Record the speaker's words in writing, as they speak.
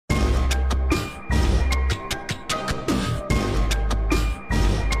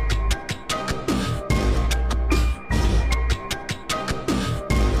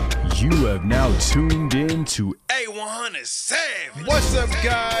have now tuned in to A100 Savage. What's up,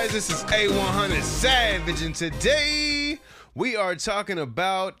 guys? This is A100 Savage, and today we are talking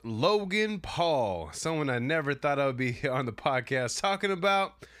about Logan Paul, someone I never thought I would be on the podcast talking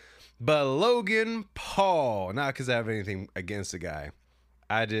about, but Logan Paul. Not because I have anything against the guy.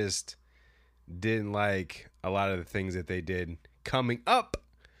 I just didn't like a lot of the things that they did coming up.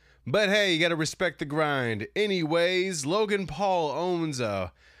 But hey, you got to respect the grind. Anyways, Logan Paul owns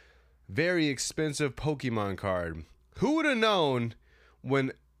a very expensive Pokemon card. Who would have known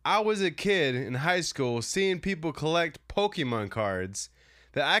when I was a kid in high school seeing people collect Pokemon cards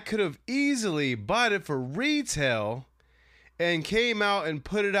that I could have easily bought it for retail and came out and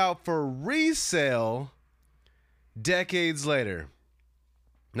put it out for resale decades later.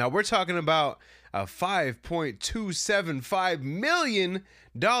 Now we're talking about a $5.275 million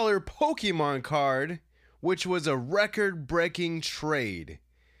Pokemon card, which was a record-breaking trade.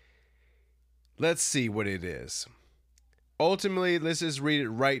 Let's see what it is. Ultimately, let's just read it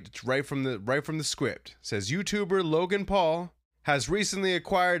right from the script. It says YouTuber Logan Paul has recently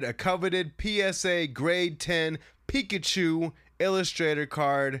acquired a coveted PSA Grade 10 Pikachu Illustrator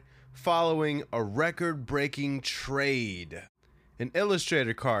card following a record-breaking trade. An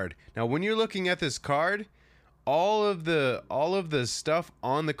Illustrator card. Now, when you're looking at this card, all of the stuff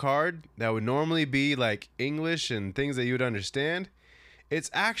on the card that would normally be like English and things that you would understand, it's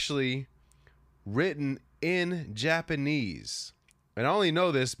actually written in Japanese. And I only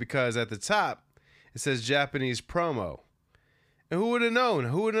know this because at the top it says Japanese promo. And who would have known?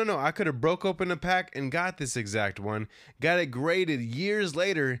 I could have broke open a pack and got this exact one, got it graded years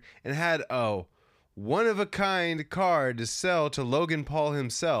later, and had a one-of-a-kind card to sell to Logan Paul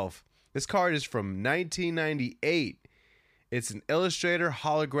himself. This card is from 1998. It's an Illustrator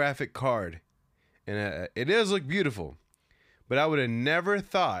holographic card. And it does look beautiful. But I would have never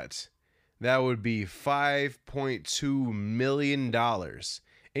thought that would be $5.2 million. And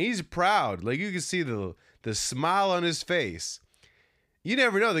he's proud. Like, you can see the smile on his face. You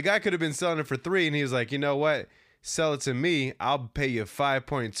never know. The guy could have been selling it for $3 million, and he was like, you know what? Sell it to me. I'll pay you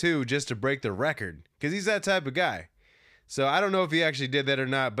 5.2 just to break the record. Because he's that type of guy. So I don't know if he actually did that or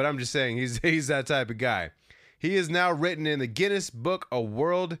not, but I'm just saying he's that type of guy. He is now written in the Guinness Book of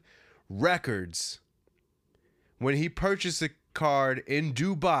World Records when he purchased a card in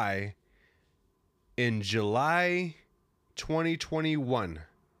Dubai in July 2021.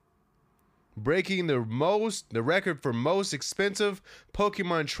 Breaking the record for most expensive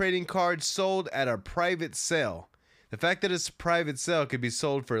Pokemon trading cards sold at a private sale. The fact that it's a private sale could be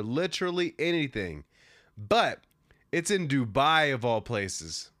sold for literally anything. But it's in Dubai of all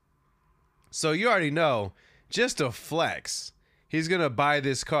places. So you already know, just a flex, he's going to buy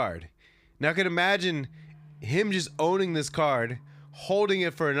this card. Now I can imagine him just owning this card, holding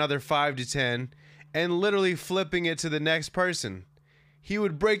it for another 5 to 10, and literally flipping it to the next person. He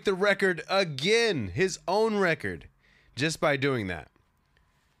would break the record again, his own record, just by doing that.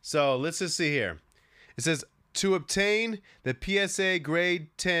 So let's just see here. It says, to obtain the PSA Grade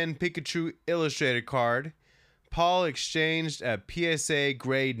 10 Pikachu Illustrator card, Paul exchanged a PSA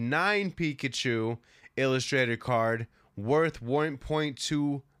Grade 9 Pikachu Illustrator card worth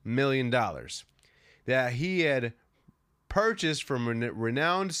 $1.2 million that he had purchased from a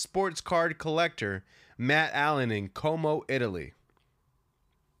renowned sports card collector, Matt Allen, in Como, Italy.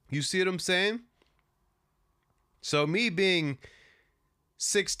 You see what I'm saying? So me being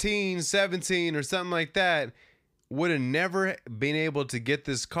 16, 17 or something like that would have never been able to get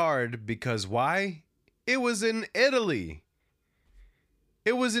this card because why? It was in Italy.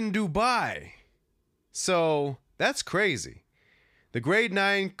 It was in Dubai. So that's crazy. The Grade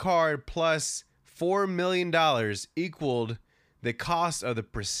 9 card plus $4 million equaled the cost of the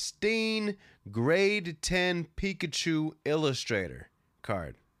pristine Grade 10 Pikachu Illustrator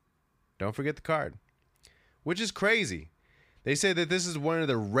card. Don't forget the card. Which is crazy. They say that this is one of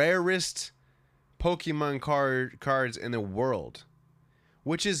the rarest Pokemon cards in the world,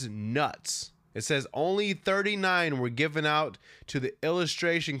 which is nuts. It says only 39 were given out to the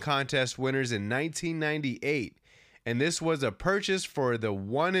illustration contest winners in 1998, and this was a purchase for the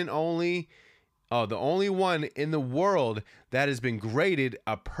only one in the world that has been graded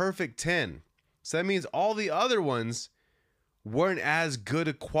a perfect 10. So that means all the other ones weren't as good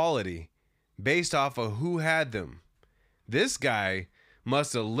a quality based off of who had them. This guy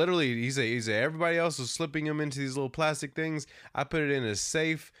must have literally, he said everybody else was slipping them into these little plastic things. I put it in a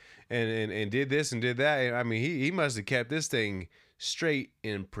safe and did this and did that. I mean, he must have kept this thing straight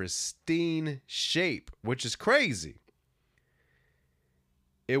in pristine shape, which is crazy.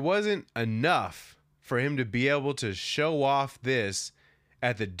 It wasn't enough for him to be able to show off this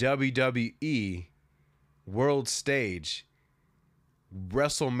at the WWE World Stage,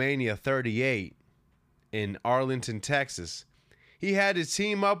 WrestleMania 38 in Arlington, Texas. He had to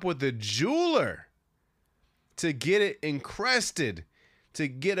team up with a jeweler to get it encrusted, to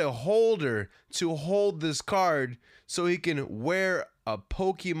get a holder to hold this card so he can wear a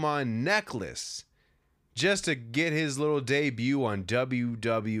Pokemon necklace just to get his little debut on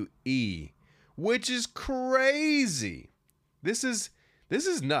WWE, which is crazy. This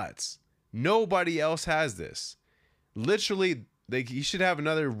is nuts. Nobody else has this. Literally, he should have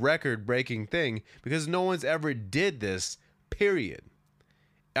another record-breaking thing because no one's ever did this, period.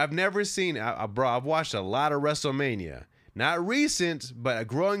 I've never seen, bro, I've watched a lot of WrestleMania. Not recent, but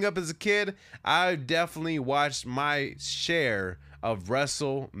growing up as a kid, I definitely watched my share of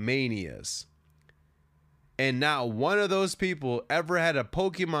WrestleManias. And not one of those people ever had a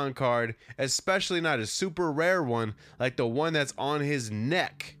Pokemon card, especially not a super rare one like the one that's on his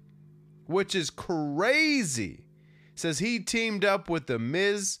neck, which is crazy. Says he teamed up with The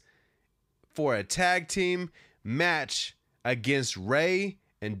Miz for a tag team match against Rey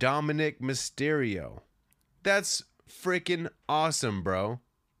and Dominic Mysterio. That's freaking awesome, bro.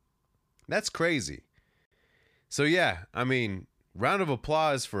 That's crazy. So yeah, I mean, round of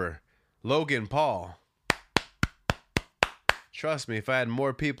applause for Logan Paul. Trust me, if I had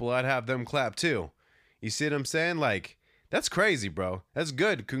more people, I'd have them clap too. You see what I'm saying? Like, that's crazy, bro. That's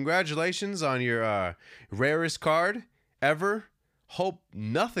good. Congratulations on your rarest card ever. Hope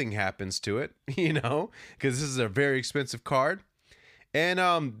nothing happens to it, because this is a very expensive card. And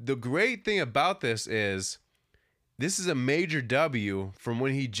the great thing about this is a major W from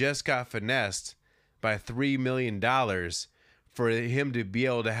when he just got finessed by $3 million for him to be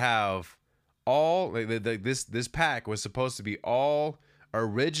able to have all this pack was supposed to be all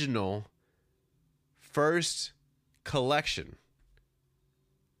original first collection.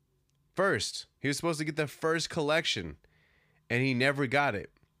 He was supposed to get the first collection, and he never got it.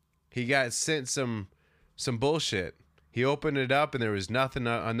 He got sent some bullshit. He opened it up and there was nothing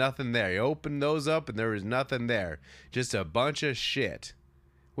there. He opened those up and there was nothing there. Just a bunch of shit,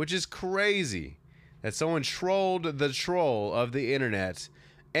 which is crazy that someone trolled the troll of the internet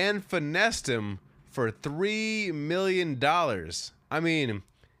and finessed him for $3 million. I mean,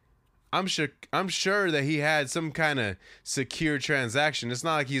 I'm sure that he had some kind of secure transaction. It's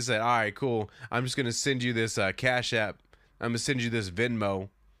not like he said, all right, cool, I'm just going to send you this Cash App. I'm going to send you this Venmo.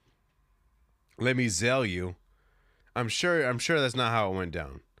 Let me Zelle you. I'm sure that's not how it went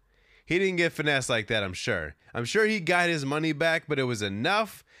down. He didn't get finessed like that, I'm sure. I'm sure he got his money back, but it was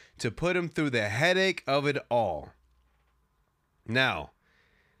enough to put him through the headache of it all. Now,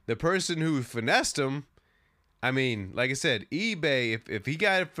 the person who finessed him, I mean, like I said, eBay, if he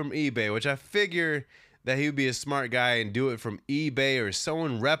got it from eBay, which I figure that he would be a smart guy and do it from eBay or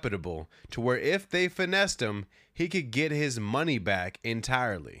someone reputable, to where if they finessed him, he could get his money back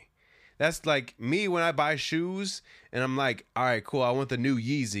entirely. That's like me when I buy shoes and I'm like, all right, cool, I want the new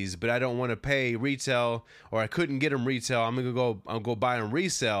Yeezys, but I don't want to pay retail, or I couldn't get them retail. I'll go buy them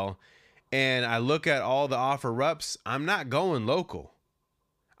resale. And I look at all the offer ups. I'm not going local.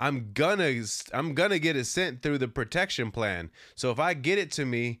 I'm gonna get it sent through the protection plan. So if I get it to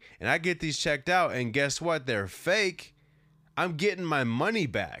me and I get these checked out and guess what? They're fake. I'm getting my money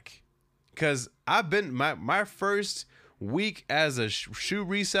back. Cause I've been my first week as a shoe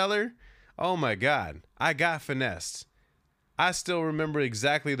reseller. Oh my God, I got finessed. I still remember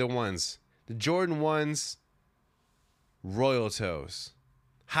exactly the ones. The Jordan 1s, Royal Toes,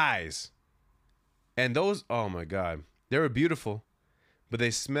 highs. And those, oh my God, they were beautiful, but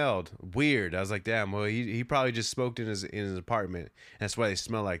they smelled weird. I was like, damn, well, he probably just smoked in his apartment. That's why they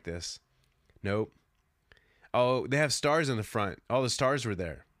smell like this. Nope. Oh, they have stars in the front. All the stars were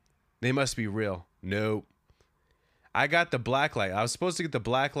there. They must be real. Nope. I got the black light. I was supposed to get the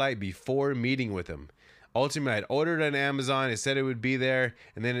black light before meeting with him. Ultimately, I'd ordered it on Amazon. It said it would be there.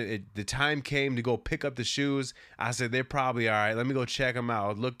 And then the time came to go pick up the shoes. I said, they're probably all right. Let me go check them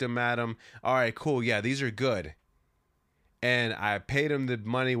out. I looked them at them. All right, cool. Yeah, these are good. And I paid him the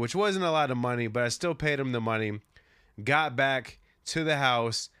money, which wasn't a lot of money, but I still paid him the money. Got back to the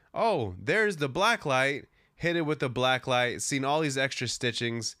house. Oh, there's the black light. Hit it with the black light. Seen all these extra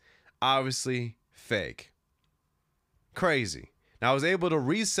stitchings. Obviously fake. Crazy. Now I was able to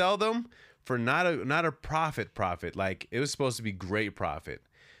resell them for not a profit. Like, it was supposed to be great profit,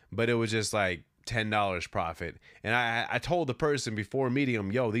 but it was just like $10 profit. And I told the person before meeting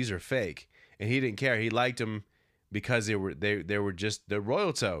him, yo, these are fake. And he didn't care. He liked them because they were just the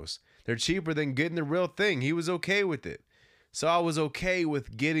Royal Toes. They're cheaper than getting the real thing. He was okay with it. So I was okay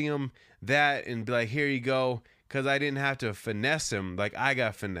with getting him that and be like, here you go. because I didn't have to finesse him like I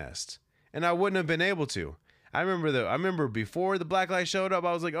got finessed. And I wouldn't have been able to. I remember before the black light showed up,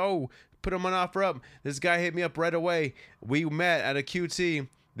 I was like, oh, put him on offer up. This guy hit me up right away. We met at a QT.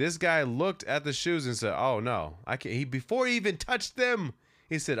 This guy looked at the shoes and said, oh no, I can't. Before he even touched them,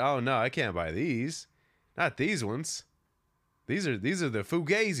 he said, oh no, I can't buy these. Not these ones. These are the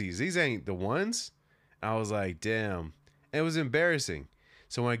Fugazis. These ain't the ones. I was like, damn. It was embarrassing.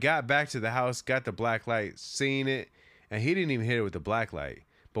 So when I got back to the house, got the black light, seen it, and he didn't even hit it with the black light.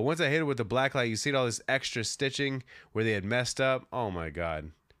 But once I hit it with the black light, you see all this extra stitching where they had messed up. Oh my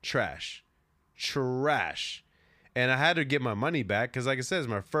God. Trash. And I had to get my money back because, like I said, it's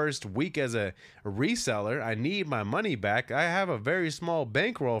my first week as a reseller. I need my money back. I have a very small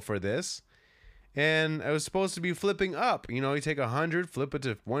bankroll for this. And I was supposed to be flipping up. You know, you take 100, flip it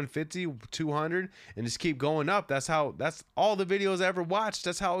to 150, 200, and just keep going up. That's all the videos I ever watched.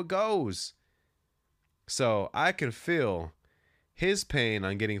 That's how it goes. So I can feel his pain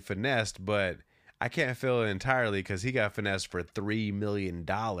on getting finessed, but I can't feel it entirely because he got finessed for $3 million.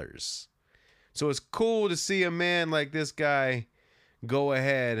 So it's cool to see a man like this guy go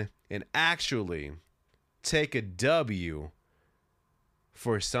ahead and actually take a W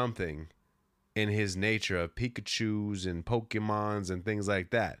for something in his nature of Pikachus and Pokemons and things like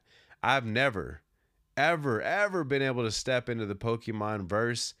that. I've never, ever been able to step into the Pokemon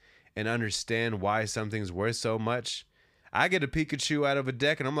verse and understand why something's worth so much. I get a Pikachu out of a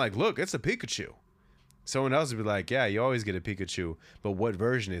deck and I'm like, look, it's a Pikachu. Someone else would be like, yeah, you always get a Pikachu, but what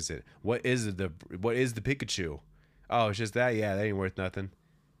version is it? What is the Pikachu? Oh, it's just that? Yeah, that ain't worth nothing.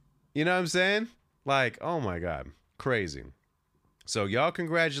 You know what I'm saying? Like, oh my God, crazy. So y'all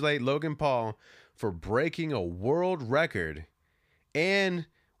congratulate Logan Paul for breaking a world record and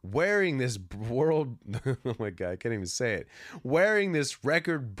wearing this oh my God, I can't even say it. Wearing this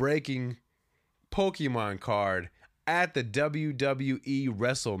record-breaking Pokemon card at the WWE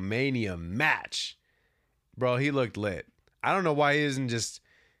WrestleMania match. Bro, he looked lit. I don't know why he doesn't just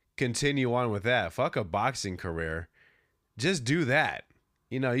continue on with that. Fuck a boxing career. Just do that.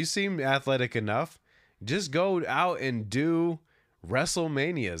 You know, you seem athletic enough. Just go out and do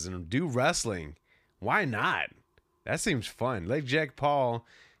WrestleManias and do wrestling. Why not? That seems fun. Let Jake Paul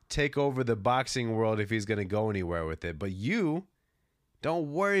take over the boxing world if he's going to go anywhere with it. But you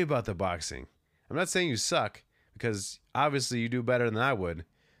don't worry about the boxing. I'm not saying you suck, because obviously you do better than I would.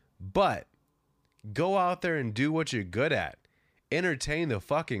 But go out there and do what you're good at. Entertain the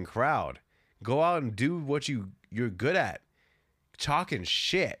fucking crowd. Go out and do what you're good at. Talking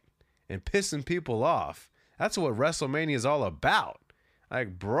shit and pissing people off. That's what WrestleMania is all about.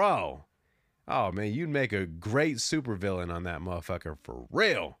 Like, bro. Oh, man, you'd make a great supervillain on that motherfucker for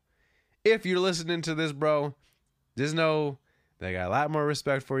real. If you're listening to this, bro, just know they got a lot more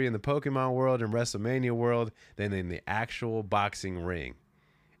respect for you in the Pokemon world and WrestleMania world than in the actual boxing ring.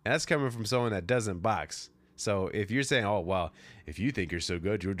 And that's coming from someone that doesn't box. So if you're saying, oh, well, if you think you're so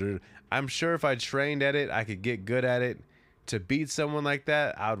good, I'm sure if I trained at it, I could get good at it. To beat someone like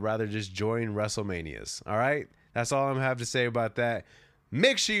that, I would rather just join WrestleManias. All right? That's all I'm have to say about that.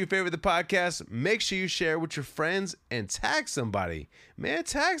 Make sure you favorite the podcast. Make sure you share with your friends and tag somebody. Man,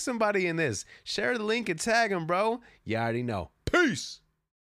 tag somebody in this. Share the link and tag them, bro. You already know. Peace.